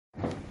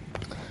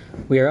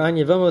We are on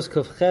Yevamos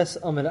Kufches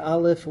Amid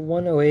Aleph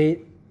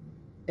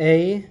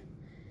 108a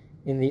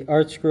in the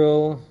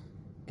ArtScroll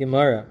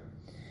Gemara.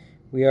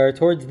 We are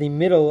towards the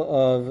middle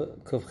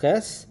of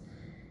Kufches,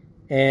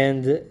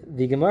 and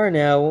the Gemara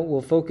now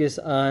will focus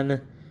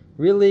on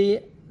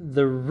really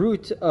the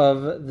root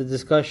of the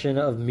discussion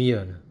of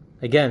Miyun.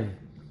 Again,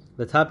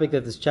 the topic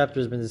that this chapter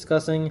has been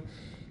discussing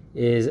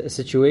is a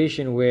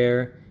situation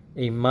where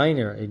a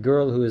minor, a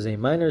girl who is a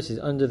minor, she's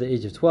under the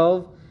age of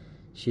 12,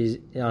 she's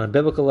on a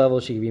biblical level,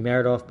 she can be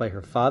married off by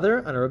her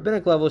father. On a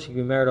rabbinic level, she can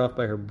be married off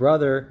by her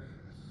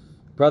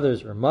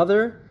brothers or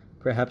mother,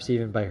 perhaps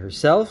even by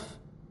herself.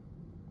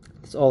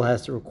 This all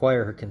has to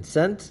require her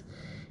consent.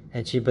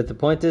 But the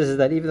point is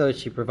that even though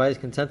she provides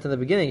consent in the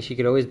beginning, she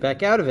could always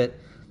back out of it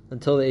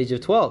until the age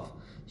of 12.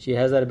 She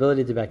has that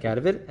ability to back out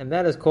of it, and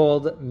that is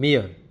called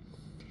miyun.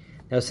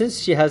 Now, since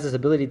she has this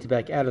ability to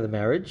back out of the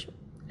marriage,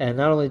 and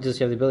not only does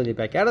she have the ability to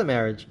back out of the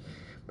marriage,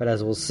 but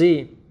as we'll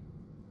see,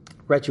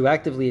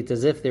 retroactively, it's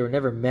as if they were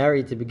never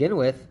married to begin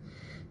with.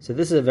 So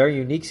this is a very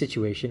unique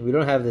situation. We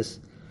don't have this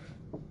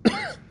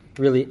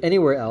really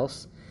anywhere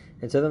else.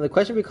 And so then the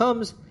question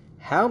becomes,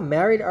 how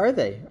married are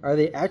they? Are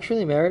they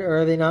actually married or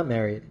are they not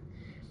married?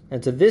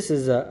 And so this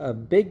is a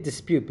big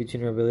dispute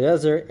between Rabbi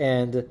Eliezer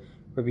and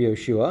Rabbi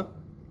Yoshua.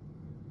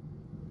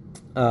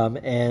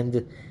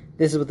 And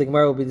this is what the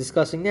Gemara will be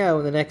discussing now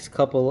in the next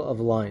couple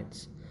of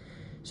lines.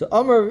 So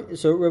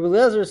Rabbi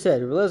Eliezer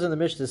said, Rabbi Eliezer in the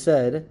Mishnah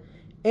said,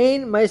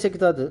 Ein ma'aseh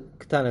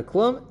ketana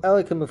klum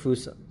ela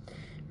k'mefusa.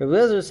 Rabbi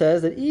Eliezer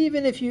says that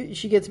even if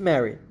she gets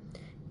married,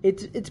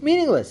 it's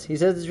meaningless. He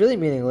says it's really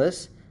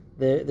meaningless.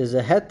 There's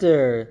a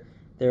heter,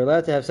 they're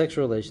allowed to have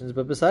sexual relations,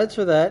 but besides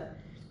for that,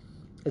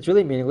 it's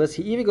really meaningless.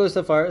 He even goes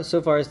so far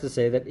as to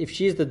say that if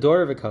she's the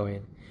daughter of a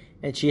Kohen,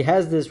 and she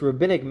has this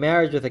rabbinic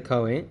marriage with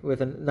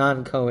a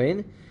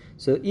non-Kohen,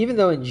 so even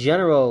though in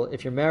general,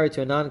 if you're married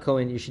to a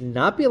non-Kohen, you should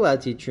not be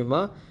allowed to eat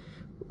truma,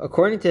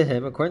 according to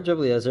Rabbi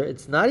Eliezer,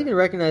 it's not even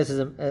recognized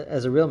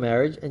as a real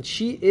marriage, and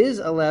she is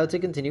allowed to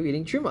continue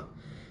eating truma.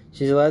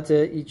 She's allowed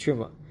to eat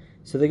truma.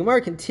 So the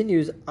Gemara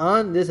continues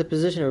on this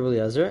position of Rabbi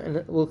Eliezer,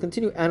 and we'll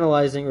continue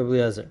analyzing Rabbi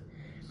Eliezer.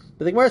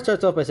 But the Gemara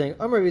starts off by saying,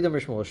 Amar Rabbi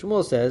Shmuel.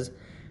 Shmuel says,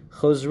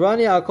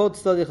 Chozrani al kol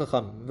tzadi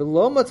chacham,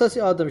 v'lo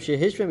matzasi adam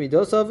shehishve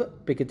midosav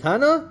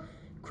b'ketana,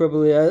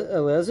 Rabbi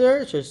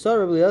Eliezer, shesar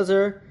Rabbi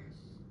Eliezer,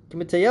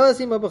 k'mitayelas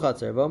ima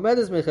b'chatzer,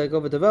 v'omedes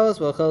mechayko v'tavelas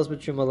v'achelas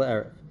b'truma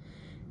le'erev.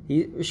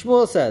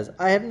 Shmuel says,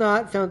 I have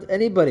not found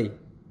anybody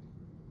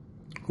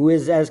who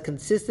is as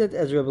consistent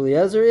as Rabbi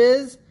Eliezer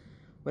is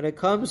when it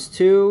comes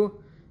to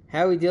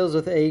how he deals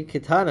with a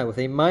ketana, with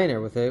a minor,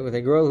 with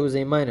a girl who is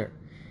a minor.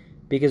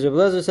 Because Rabbi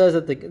Eliezer says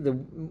that the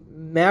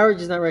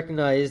marriage is not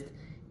recognized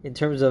in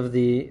terms of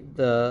the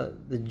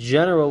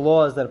general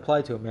laws that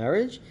apply to a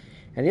marriage.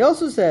 And he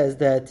also says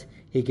that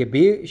she could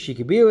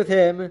be with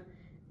him,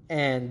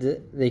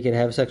 and they can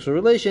have sexual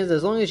relations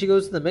as long as she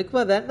goes to the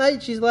mikvah that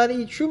night. She's allowed to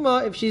eat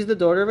truma if she's the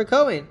daughter of a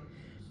Kohen.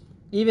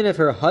 Even if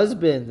her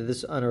husband,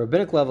 this on a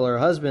rabbinic level, her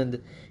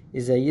husband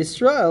is a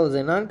Yisrael, is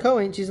a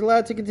non-Kohen, she's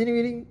allowed to continue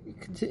eating.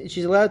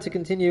 She's allowed to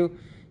continue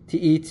to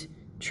eat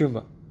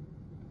truma.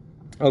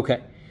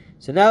 Okay,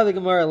 so now the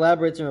Gemara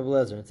elaborates on Rabbi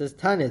Eliezer. It says,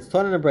 Tanya, it's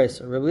taught in a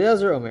brayso. Rabbi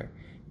Eliezer Omer,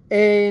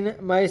 Ein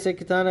ma'aseh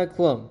ketana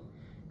klum.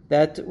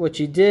 That what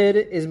she did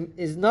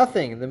is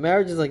nothing. The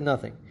marriage is like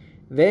nothing.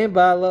 That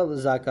the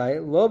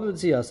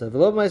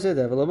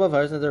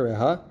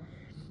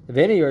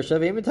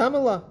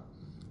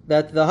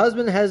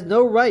husband has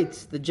no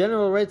rights, the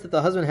general rights that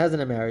the husband has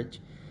in a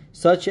marriage,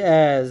 such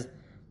as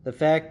the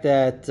fact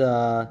that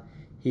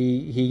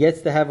he gets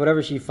to have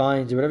whatever she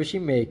finds or whatever she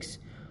makes,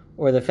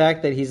 or the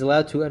fact that he's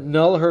allowed to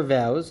annul her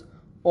vows.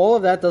 All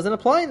of that doesn't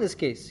apply in this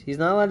case. He's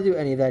not allowed to do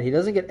any of that. He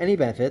doesn't get any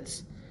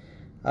benefits,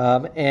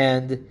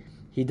 and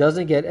he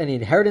doesn't get any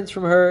inheritance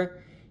from her.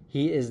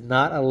 He is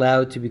not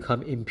allowed to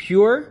become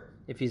impure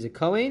if he's a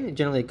Kohen.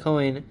 Generally, a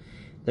Kohen,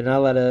 they're not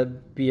allowed to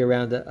be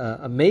around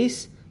a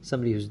mace,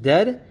 somebody who's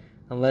dead,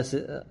 unless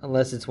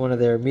it's one of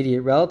their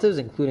immediate relatives,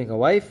 including a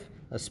wife,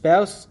 a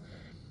spouse.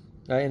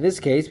 In this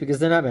case, because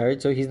they're not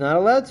married, so he's not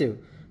allowed to.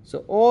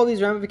 So all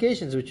these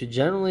ramifications, which would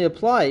generally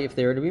apply if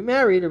they were to be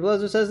married, Rabbi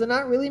Eliezer says they're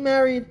not really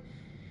married.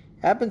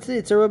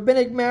 It's a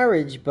rabbinic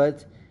marriage,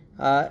 but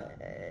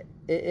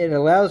it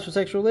allows for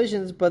sexual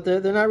relations, but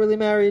they're not really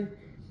married.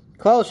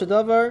 All that's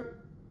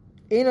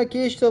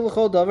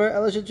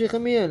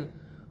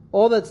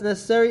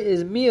necessary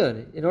is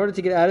miyun. In order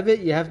to get out of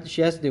it,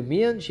 she has to do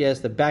miyun. She has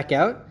to back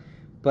out.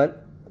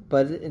 But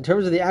in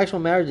terms of the actual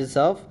marriage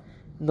itself,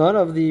 none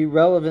of the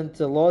relevant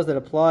laws that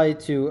apply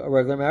to a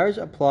regular marriage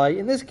apply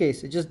in this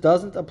case. It just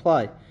doesn't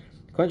apply.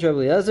 According to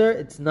Rabbi Eliezer,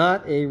 it's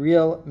not a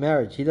real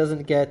marriage. He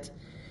doesn't get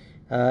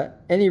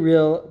any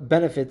real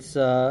benefits,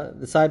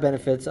 the side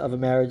benefits of a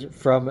marriage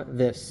from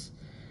this.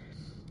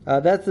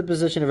 That's the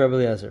position of Rabbi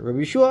Eliezer. Rabbi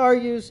Yeshua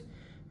argues,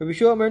 Rabbi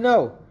Yeshua Omer,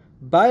 no.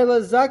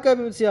 Baila zaka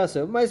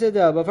b'mitziaso, b'maisei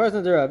b'fars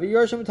nadara,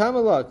 v'yorshim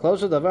tamala,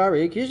 klosha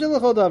davari, kisha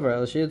l'chol davar,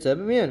 el shiyot zeh.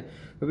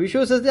 Rabbi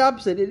Yeshua says the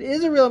opposite. It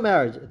is a real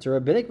marriage. It's a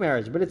rabbinic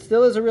marriage, but it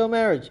still is a real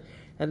marriage.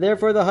 and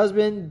therefore the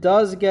husband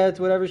does get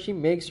whatever she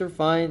makes or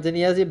finds, and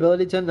he has the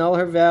ability to annul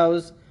her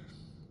vows,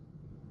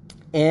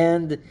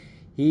 and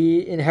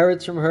he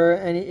inherits from her,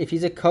 and if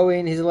he's a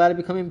Kohen, he's allowed to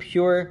become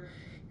impure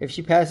if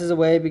she passes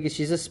away because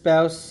she's a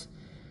spouse.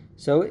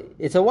 So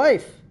it's a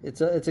wife.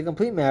 It's a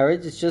complete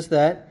marriage. It's just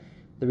that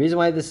the reason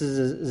why this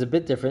is a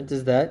bit different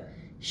is that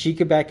she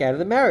could back out of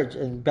the marriage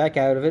and back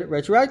out of it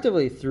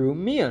retroactively through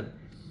Mian.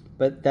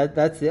 But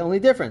that's the only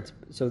difference.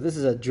 So this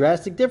is a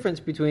drastic difference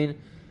between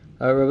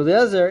Rabbi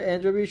Eliezer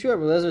and Rabbi Yeshua.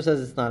 Rabbi Eliezer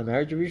says it's not a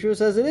marriage. Rabbi Yeshua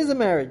says it is a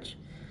marriage.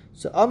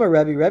 So Amar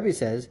Rabbi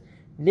says,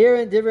 Nir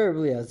and Divrei Rabbi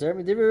Eliezer,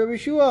 and Divrei Rabbi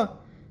Yeshua.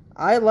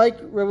 I like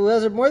Rabbi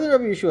Eliezer more than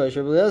Rabbi Yeshua.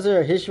 Rabbi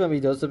Eliezer Hishva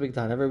Midosa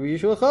B'Ktana, Rabbi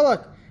Yeshua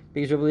Chalak.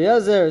 Because Rabbi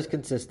Eliezer is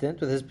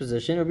consistent with his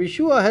position. Rabbi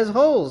Yeshua has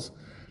holes.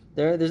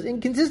 There's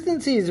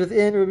inconsistencies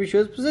within Rabbi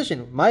Yeshua's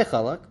position. My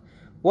Chalak.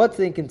 What's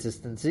the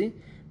inconsistency?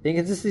 The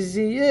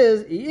inconsistency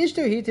is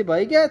Ishto Hiti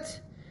by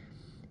get.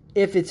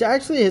 If it's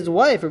actually his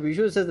wife, Rabbi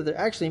Yeshua says that they're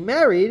actually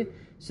married,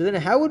 so then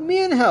how would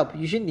Mian help?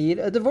 You should need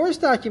a divorce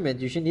document.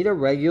 You should need a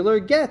regular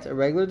get, a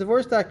regular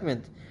divorce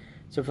document.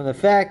 So from the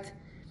fact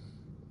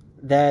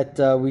that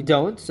we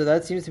don't, so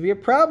that seems to be a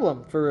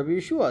problem for Rabbi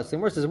Yeshua. So the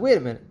Gemara says, wait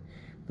a minute.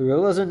 Rabbi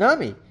Eliezer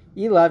nami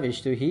ilav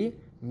ishtuhi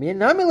Mian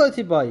nami lo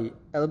tibai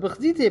el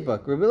b'chdi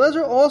tibak. Rabbi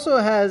Eliezer also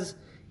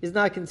is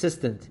not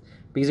consistent.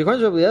 Because according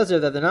to Rabbi Eliezer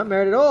that they're not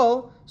married at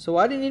all, so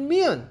why do you need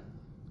Mian?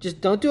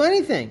 Just don't do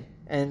anything,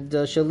 and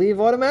she'll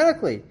leave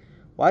automatically.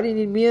 Why do you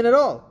need Mian at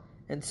all?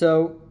 And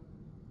so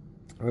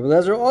Rabbi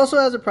Eliezer also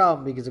has a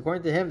problem, because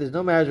according to him there's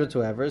no marriage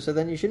whatsoever, so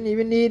then you shouldn't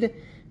even need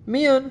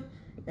Mian.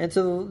 And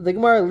so the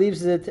Gemara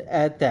leaves it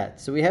at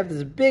that. So we have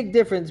this big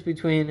difference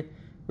between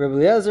Rabbi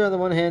Eliezer on the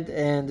one hand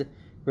and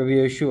Rabbi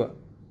Yeshua.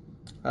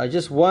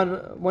 Just one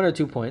or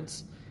 2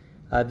 points.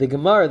 The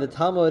Gemara, the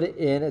Talmud,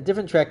 in a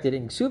different tractate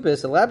in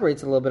Ksubis,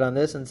 elaborates a little bit on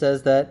this and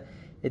says that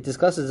it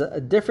discusses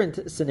a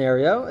different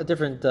scenario, a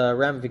different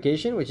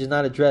ramification, which is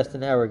not addressed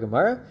in our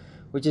Gemara,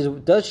 which is,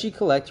 does she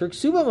collect her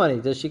Ksuba money?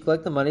 Does she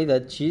collect the money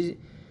that she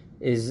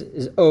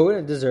is owed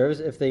and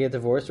deserves if they get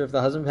divorced or if the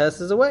husband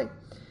passes away?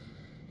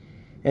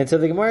 And so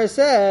the Gemara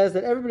says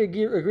that everybody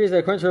agrees that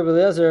according to Rabbi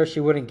Eliezer, she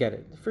wouldn't get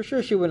it. For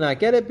sure she would not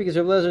get it because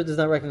Rabbi Eliezer does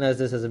not recognize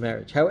this as a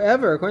marriage.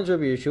 However, according to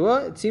Rabbi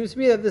Yeshua, it seems to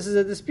be that this is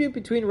a dispute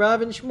between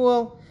Rav and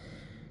Shmuel.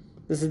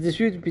 This is a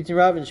dispute between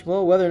Rav and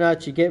Shmuel, whether or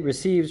not she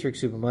receives her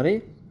ksuba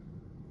money.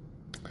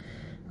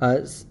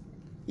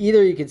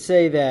 Either you could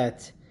say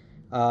that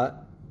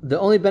the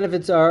only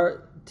benefits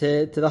are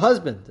to the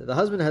husband. The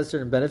husband has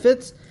certain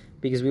benefits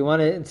because we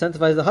want to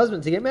incentivize the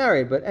husband to get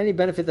married, but any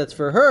benefit that's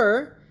for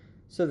her,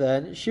 so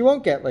then she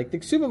won't get, like the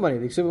ksuba money.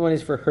 The ksuba money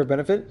is for her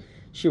benefit.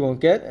 She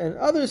won't get. And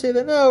others say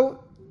that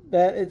no,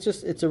 that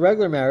it's a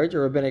regular marriage, a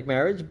rabbinic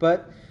marriage,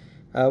 but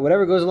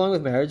whatever goes along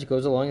with marriage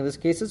goes along in this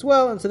case as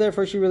well, and so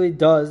therefore she really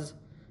does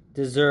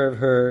deserve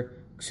her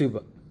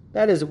ksuba.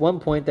 That is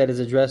one point that is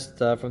addressed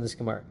from this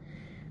Gemara.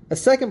 A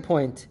second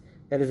point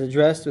that is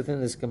addressed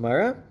within this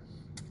Gemara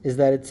is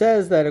that it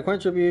says that according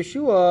to Rabbi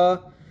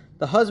Yeshua,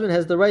 the husband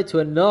has the right to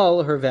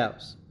annul her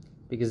vows.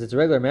 Because it's a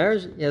regular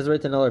marriage, he has the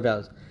right to annul her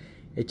vows.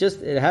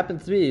 It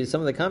happens to be,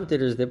 some of the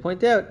commentators, they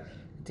point out,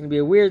 it's going to be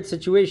a weird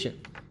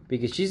situation,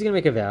 because she's going to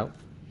make a vow,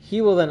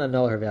 he will then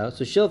annul her vow,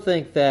 so she'll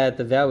think that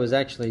the vow was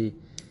actually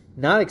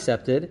not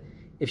accepted.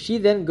 If she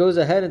then goes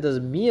ahead and does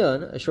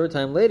mian a short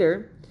time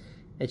later,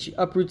 and she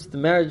uproots the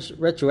marriage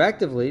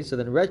retroactively, so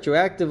then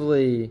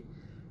retroactively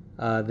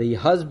the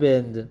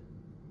husband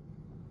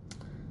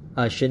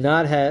should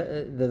not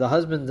have, the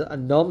husband's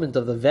annulment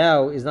of the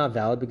vow is not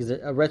valid, because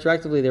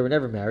retroactively they were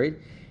never married,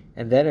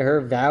 and then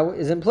her vow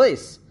is in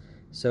place.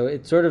 So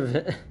it sort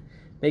of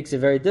makes it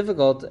very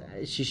difficult.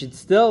 She should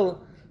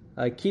still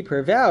keep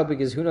her vow,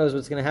 because who knows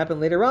what's going to happen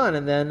later on,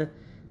 and then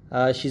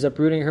she's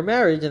uprooting her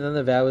marriage, and then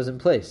the vow is in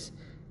place.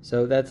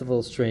 So that's a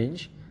little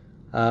strange.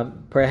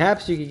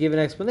 Perhaps you could give an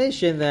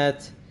explanation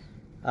that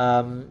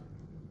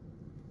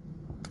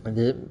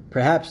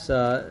perhaps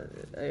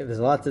there's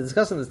a lot to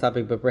discuss on this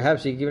topic, but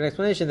perhaps you could give an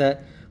explanation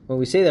that when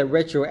we say that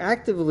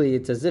retroactively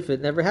it's as if it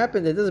never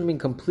happened, it doesn't mean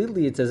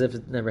completely it's as if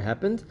it never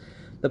happened.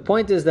 The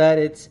point is that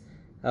it's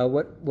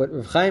what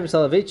Rav Chaim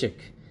Soloveitchik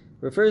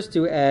refers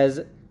to as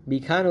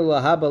mikanu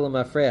lahaba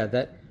l'mafreya,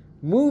 that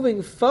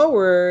moving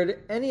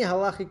forward, any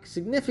halachic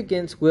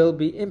significance will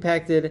be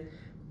impacted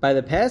by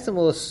the past, and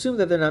we'll assume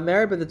that they're not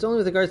married, but that's only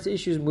with regards to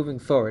issues moving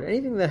forward.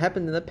 Anything that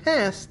happened in the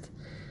past,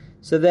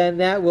 so then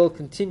that will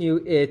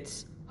continue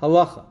its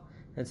halacha.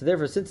 And so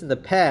therefore, since in the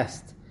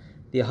past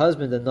the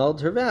husband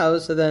annulled her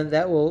vows, so then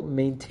that will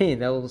maintain,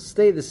 that will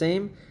stay the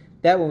same,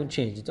 that won't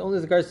change. It's only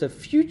with regards to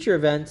future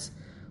events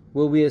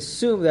will we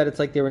assume that it's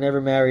like they were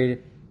never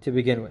married to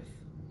begin with.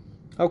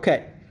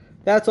 Okay,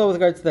 that's all with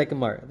regards to that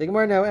Gemara. The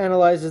Gemara now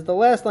analyzes the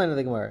last line of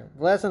the Gemara.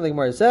 The last line of the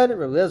Gemara said,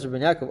 Rabbi Eliezer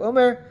ben Yaakov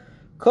Omer,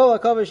 Kol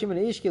hakava shimon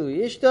ish kilu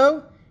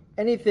ishto,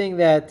 anything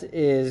that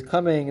is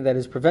coming, that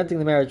is preventing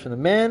the marriage from the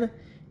man,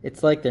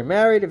 it's like they're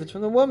married. If it's from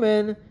the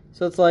woman,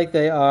 so it's like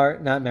they are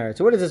not married.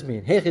 So what does this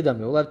mean? Heichidami.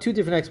 We'll have two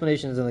different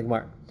explanations in the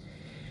Gemara.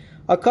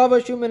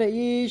 Hakava shu min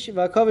ha'ish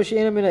v'hakava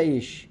she'ena min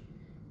ha'ish.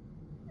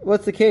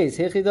 What's the case?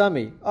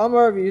 Hechidami.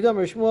 Amar v'yudam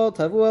Shmuel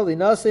tavuah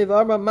linasev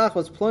amar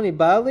machos ploni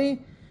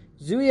bali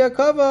zui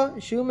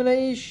akava shu min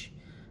haish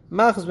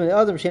machos min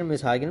adam shein min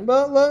hagen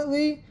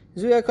li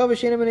zui akava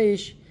shein min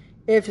haish.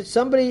 If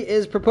somebody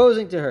is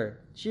proposing to her,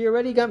 she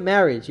already got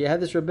married. She had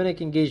this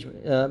rabbinic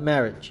engagement,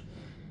 marriage,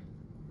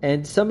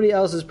 and somebody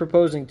else is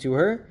proposing to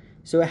her.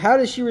 So how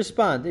does she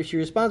respond? If she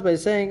responds by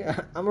saying,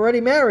 "I'm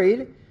already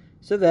married,"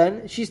 so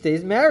then she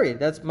stays married.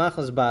 That's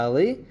machos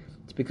bali.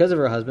 It's because of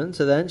her husband,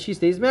 so then she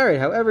stays married.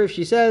 However, if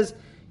she says,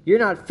 "You're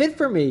not fit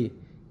for me,"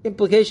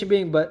 implication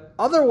being, "But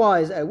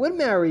otherwise I would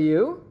marry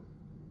you,"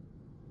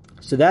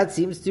 so that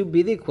seems to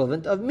be the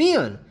equivalent of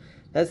miyun.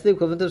 That's the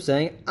equivalent of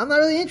saying, "I'm not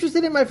really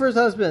interested in my first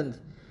husband.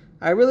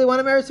 I really want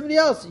to marry somebody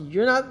else.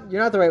 You're not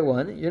the right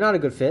one. You're not a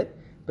good fit,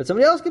 but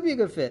somebody else could be a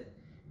good fit."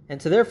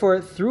 And so therefore,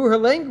 through her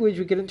language,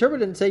 we could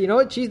interpret it and say, you know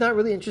what, she's not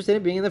really interested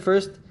in being in the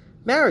first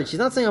marriage. She's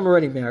not saying I'm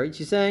already married.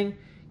 She's saying,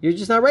 you're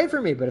just not right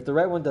for me, but if the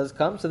right one does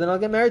come, so then I'll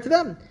get married to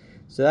them.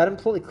 So that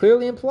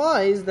clearly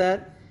implies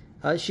that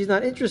she's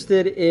not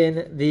interested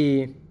in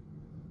the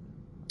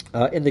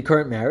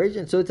current marriage,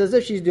 and so it's as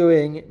if she's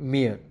doing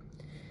miyun.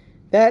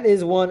 That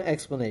is one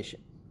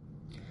explanation.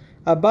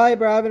 Abai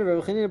bar Avin,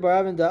 Reb Chanina bar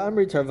Avin da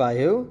Amri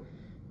Tarvayu.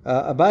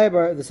 Abai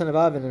bar the son of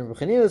Avin and Reb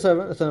Chanina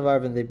the son of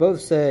Avin, they both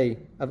say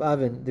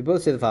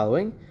the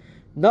following: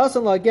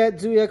 Nasan la get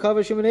zuya kava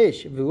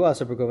shumanish v'hu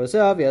asar b'kova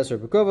sev yasar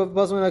b'kova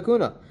v'pasam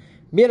menakuna.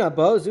 Min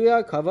abo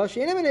zuya kava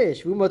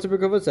she'inamanish v'hu motzah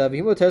b'kova sev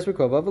v'hu motzah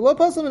b'kova v'lo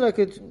pasam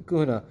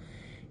menakuna.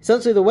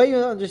 Essentially, the way you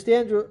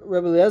understand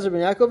Rebbe Eliezer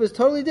ben Yaakov is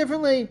totally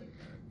differently.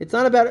 It's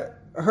not about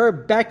her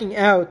backing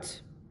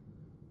out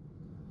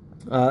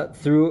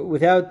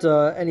without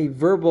any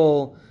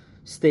verbal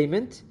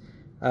statement,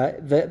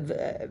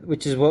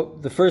 which is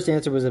what the first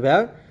answer was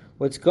about.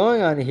 What's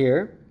going on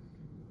here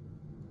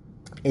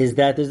is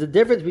that there's a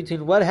difference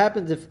between what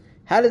happens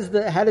how does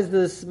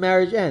this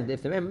marriage end?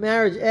 If the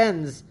marriage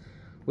ends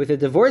with a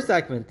divorce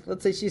document,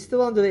 let's say she's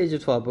still under the age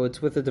of 12, but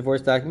it's with a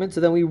divorce document, so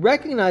then we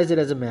recognize it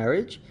as a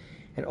marriage,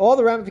 and all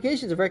the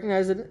ramifications of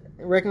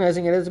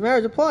recognizing it as a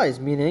marriage applies,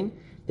 meaning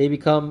they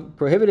become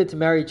prohibited to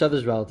marry each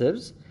other's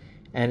relatives,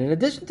 and in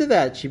addition to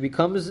that, she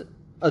becomes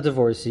a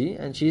divorcee,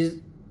 and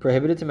she's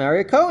prohibited to marry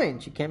a Kohen.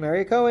 She can't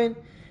marry a Kohen.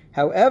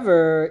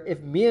 However, if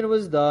miyun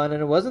was done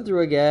and it wasn't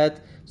through a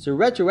get, so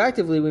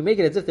retroactively we make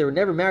it as if they were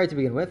never married to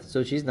begin with,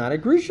 so she's not a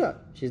grusha.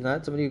 She's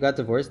not somebody who got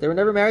divorced. They were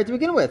never married to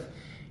begin with.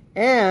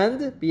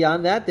 And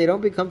beyond that, they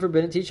don't become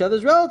forbidden to each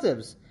other's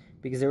relatives,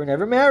 because they were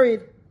never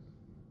married.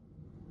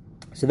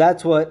 So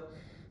that's what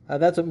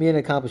miyun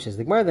accomplishes.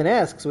 The Gemara then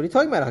asks, what are you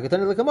talking about?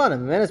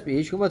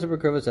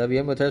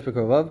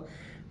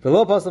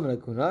 V'lo paslam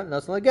menakuna,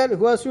 nasan laget,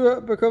 hu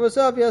asur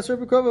b'krovasav, yasur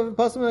b'krova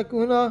v'paslam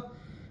menakuna,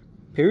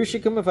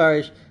 pirushikum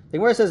mefarish. The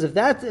Gemara says if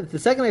the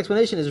second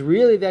explanation is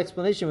really the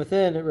explanation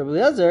within Rebbe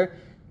Eliezer,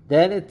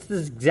 then it's the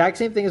exact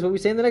same thing as what we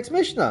say in the next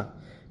Mishnah,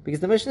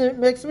 because the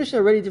next Mishnah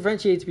already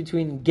differentiates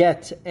between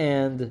get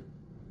and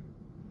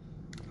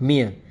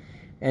miyun,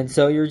 and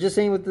so you're just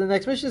saying what the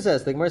next Mishnah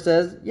says. The Gemara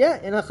says,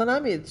 yeah, in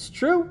Achanami, it's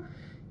true.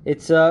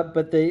 It's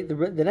but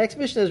the next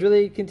Mishnah is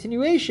really a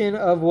continuation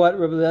of what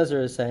Rebbe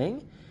Eliezer is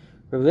saying.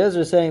 Rebbe Eliezer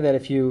is saying that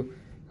if you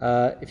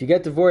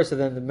get divorced, so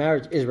then the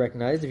marriage is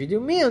recognized. If you do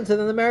miyun, so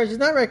then the marriage is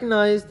not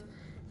recognized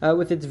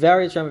with its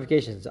various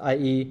ramifications,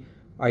 i.e.,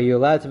 are you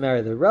allowed to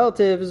marry the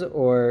relatives,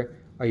 or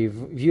are you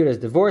viewed as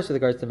divorced with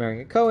regards to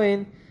marrying a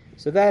Kohen?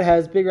 So that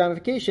has big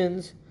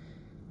ramifications,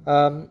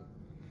 whether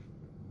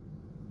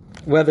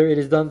it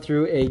is done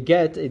through a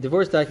get, a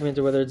divorce document,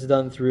 or whether it's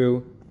done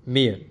through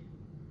miyun.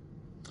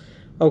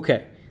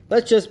 Okay,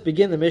 let's just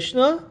begin the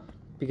Mishnah,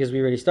 because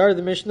we already started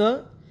the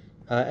Mishnah,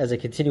 as a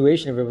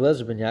continuation of Rebbe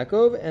Eliezer ben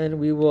Yaakov, and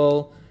we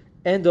will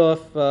end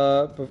off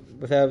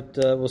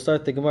we'll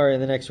start the Gemara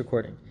in the next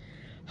recording.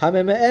 So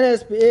this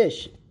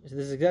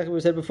is exactly what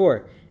we said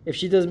before. If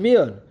she does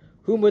miyun,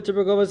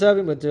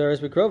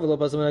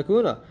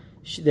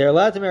 they're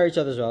allowed to marry each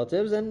other's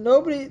relatives, and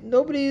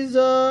nobody's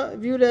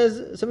viewed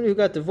as somebody who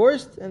got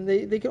divorced, and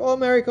they can all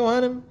marry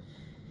Kohanim.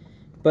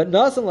 But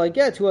nasan like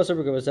get who asur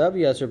b'krova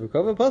yasur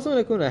b'krova pasam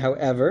menakuna.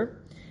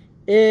 However,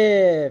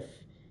 if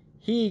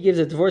he gives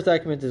a divorce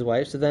document to his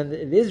wife, so then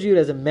it is viewed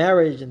as a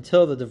marriage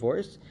until the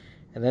divorce,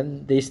 and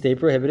then they stay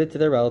prohibited to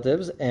their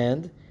relatives,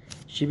 and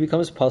she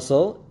becomes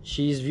puzzle.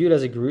 She's viewed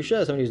as a grusha,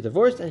 as somebody who's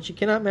divorced, and she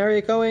cannot marry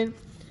a Kohen.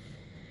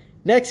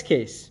 Next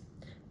case.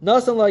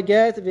 Nasan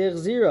laget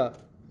v'echzira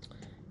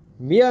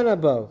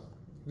miyanabo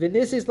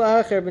v'nisis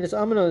la'acher v'nis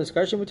amano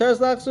niskarsha mutaras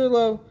la'achzir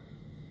lo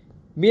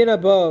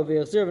miyanabo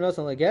v'echzira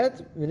v'nasan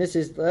laget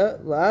v'nisis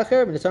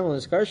la'acher v'nis amano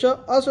niskarsha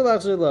asur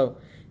la'achzir lo.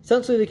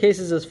 Essentially, the case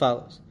is as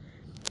follows.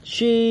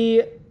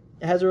 She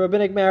has a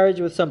rabbinic marriage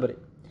with somebody,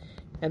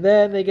 and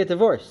then they get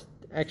divorced.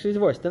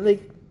 Then they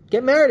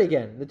get married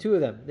again. The two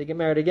of them, they get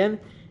married again,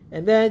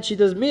 and then she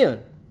does miyun.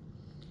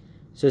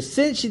 So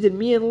since she did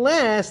miyun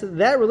last,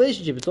 that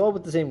relationship, it's all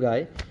with the same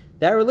guy,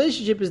 that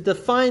relationship is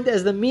defined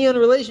as the miyun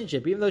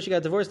relationship. Even though she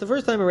got divorced the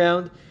first time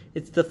around,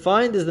 it's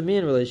defined as the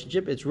miyun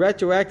relationship. It's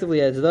retroactively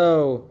as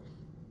though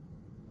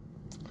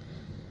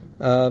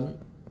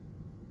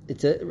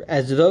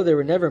as though they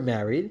were never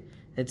married.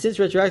 And since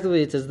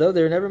retroactively it's as though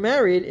they were never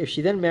married, if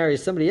she then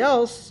marries somebody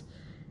else,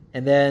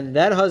 and then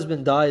that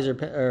husband dies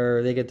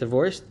or they get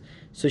divorced,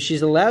 so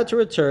she's allowed to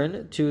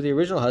return to the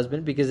original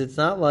husband because it's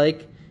not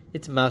like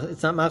it's not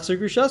machzor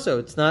grushaso.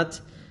 It's not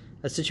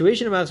a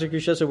situation of machzor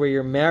grushaso where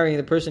you're marrying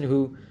the person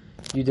who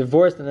you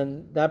divorced and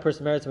then that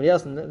person married somebody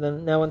else and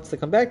then now wants to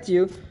come back to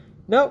you.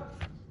 No,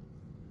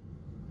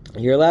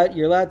 you're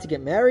allowed to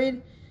get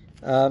married.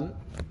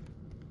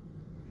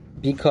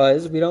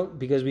 Because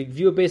we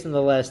view it based on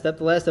the last step.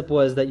 The last step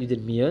was that you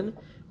did miyun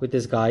with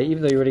this guy,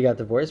 even though you already got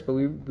divorced. But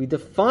we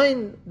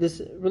define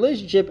this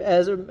relationship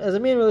as a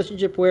miyun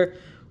relationship where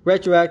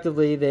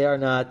retroactively they are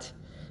not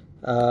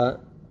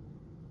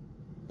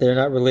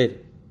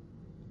related,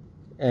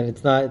 and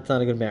it's not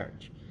a good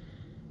marriage.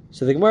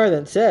 So the Gemara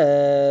then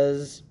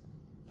says,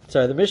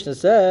 the Mishnah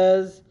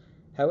says,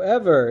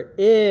 however,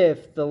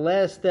 if the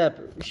last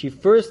step she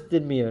first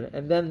did miyun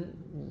and then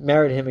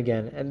married him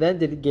again, and then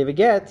gave a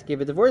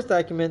divorce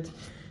document,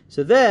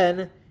 so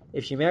then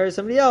if she marries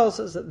somebody else,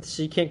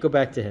 she can't go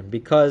back to him,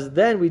 because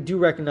then we do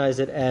recognize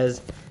it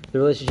as the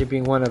relationship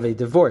being one of a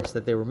divorce,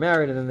 that they were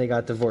married and then they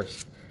got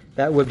divorced.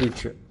 That would be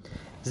true.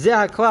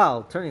 Zeh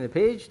HaKlal, turning the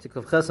page to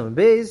Kuf Chesam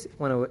Beis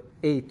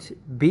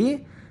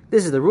 108b.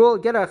 This is the rule: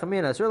 Get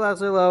Miyan Asur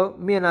Lachzor Lo,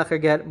 Miyan Acher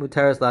Get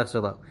Mutaris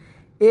Lachzor Lo.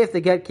 If the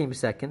get came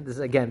second, this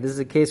is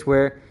a case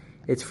where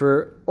it's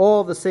for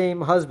all the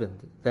same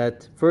husband,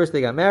 that first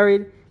they got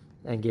married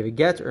and gave a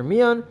get or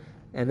miyan,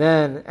 and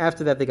then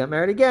after that they got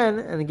married again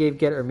and gave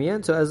get or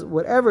miyan. So as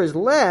whatever is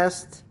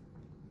last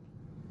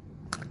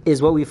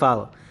is what we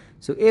follow.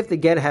 So if the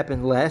get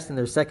happened last in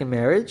their second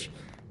marriage,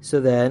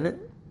 so then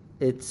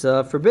it's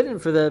forbidden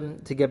for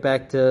them to get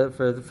back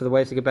for the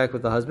wife to get back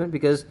with the husband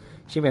because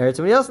she married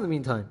somebody else in the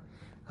meantime.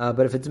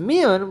 But if it's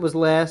miyan was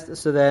last,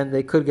 so then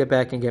they could get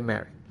back and get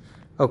married.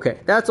 Okay,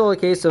 that's all a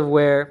case of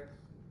where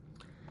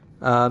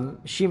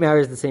she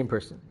marries the same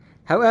person.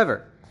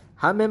 However,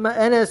 so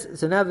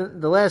now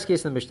the last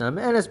case in the Mishnah,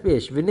 Ha'me'enes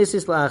bish,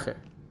 v'nisis la'acher.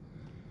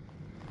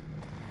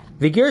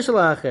 V'girsha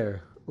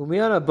la'acher,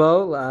 u'miyana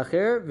bo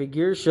la'acher,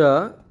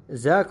 v'girsha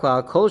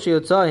zaklal, kol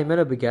she'yotza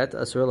himena beget,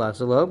 asur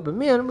la'achzor lo,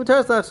 b'miyan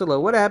mutaris la'achzor lo.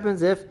 What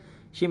happens if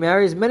she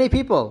marries many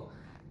people,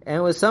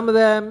 and with some of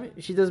them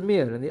she does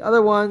miyan, and the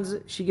other ones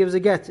she gives a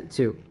get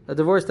to, a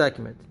divorce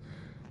document?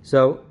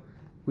 So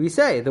we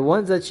say the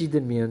ones that she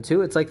did miyan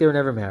to, it's like they were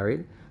never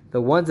married. The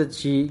ones that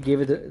she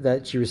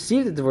that she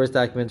received a divorce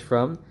document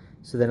from,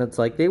 so then it's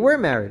like they were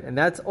married, and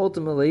that's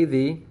ultimately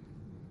the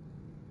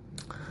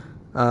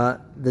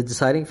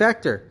deciding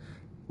factor.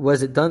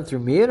 Was it done through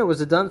miyan, or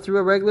was it done through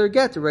a regular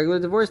get, a regular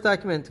divorce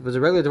document? If it was a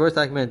regular divorce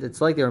document,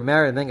 it's like they were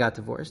married and then got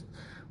divorced.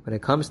 When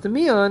it comes to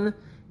miyan,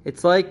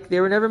 it's like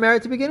they were never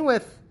married to begin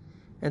with,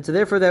 and so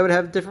therefore that would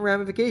have different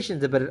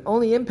ramifications. But it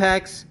only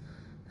impacts.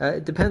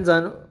 It depends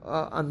on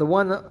the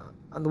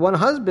one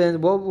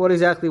husband. What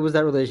exactly was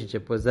that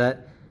relationship? Was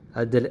that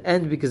did it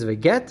end because of a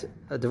get,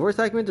 a divorce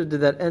document, or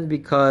did that end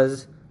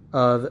because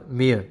of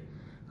miyan?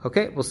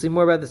 Okay, we'll see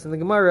more about this in the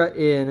Gemara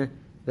in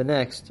the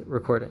next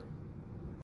recording.